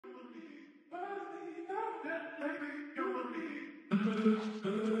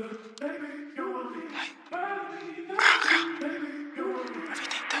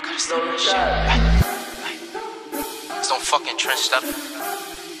that could've stayed with shit. It's no fucking trench stuff.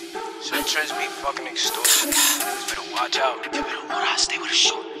 So the trench be fucking extorted. You better watch out. You better stay with a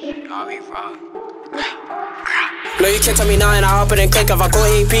short. I'll be wrong. No, you can't tell me nothing, I hop it and click. If I go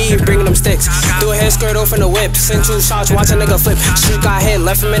AP, bringing them sticks. Do a head skirt off in the whip. Send 2 shots, watch a nigga flip. Shit got hit,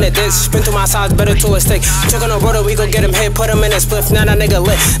 left him in a ditch. Spin through my sides, better to a stick. Took on a brother, we gon' get him hit. Put him in a spliff, now that nigga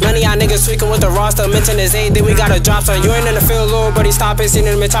lit. None of y'all niggas tweaking with the roster. Mention his aid, then we gotta drop some. You ain't in the field, little buddy, stop it. Seen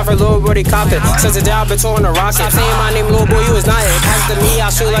him in top for little buddy, cop it. Since the job, it's on the rock. Stop saying my name, little boy, you was not it. Pass to me,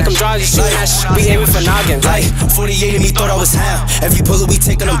 I shoot like I'm dry. Just shooting that shit, be aiming for noggins. Like 48 and me thought I was ham. Every bullet we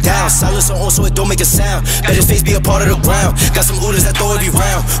taking them down. Silence on so it don't make a sound. Bet his face be a part of the ground. Got some oodles that throw every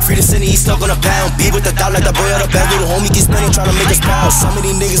round. Free to city, he stuck on a pound. Be with the dot like the boy out of bed. Little homie keep spinning, trying to make us proud. Some of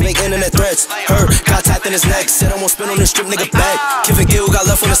these niggas make internet threats. Her got tapped in his neck. Said I won't spin on the strip, nigga back. Kid Gill got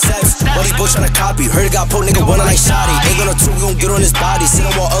left on the sex. All these boys trying to copy. Heard it got poked, nigga running like Shotby. Ain't gonna two, we gon' get on his body. Sit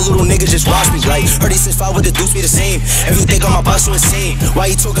on while a little nigga just watch me. Like, heard he 6'5" with the deuce be the same. If you think on my boss, you insane. Why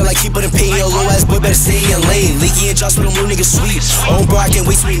you talking like he put in pain? Yo, low ass boy better stay in lane. Leaky and Josh with them little niggas sweet. Oh, bro, I can't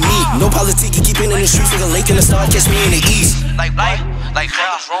wait to meet me. No politic, keep it in the streets. Nigga Lake in the star, catch me in the east. Like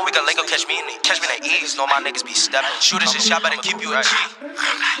what's wrong? We got Lego catch me in the east. Know my niggas be stepping. Shooters and shot better keep you a G.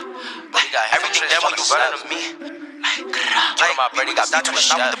 Like everything there when you run to me. Like my brother got that to the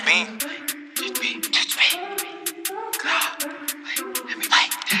shot with the beam.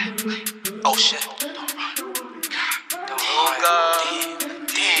 Oh shit.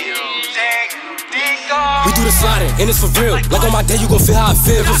 We do the sliding, and it's for real. Like on my day, you gon' feel how I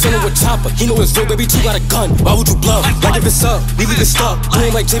feel. If I'm feeling with Chopper, he know it's real, baby. You got a gun. Why would you bluff? Like if it's up, we leave it stuck.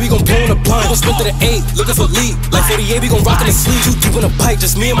 Doing like Jay, we gon' blow on the blunt. Gon' spin to the 8, looking for lead. Like 48, we gon' rock in the sleeve. Too deep in the pipe,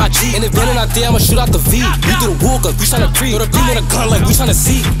 just me and my G. And if Bando not there, I'ma shoot out the V. We do the walk up, we tryna creep. Throw the beam on the gun, like we tryna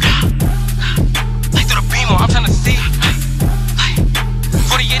see. Like throw the beam on, I'm tryna see.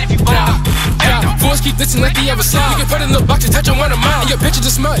 48 if you bump. Boys keep ditching like they ever slide. You get put in the box, you touch on one of mine. And your bitch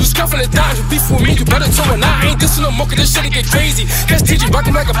just mud. You scuffing the dimes, you beef with me, you better toe or not. I ain't dissing no more, cause this shit get crazy. Catch TG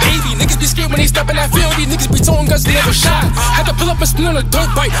rockin' like a baby. Niggas be scared when they step in that field. These niggas be throwing guns, they never shot. Had to pull up and spin on a dirt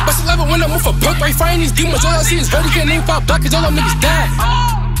bike. Bust a level when I move for birth right. Fighting these demons, all I see is verdi. Can't name 5 block, cause all them niggas died.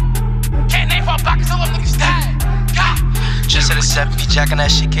 Can't name 5 block, cause all them niggas died. Just at a 7, be jacking that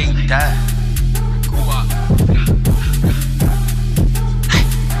shit, can't die.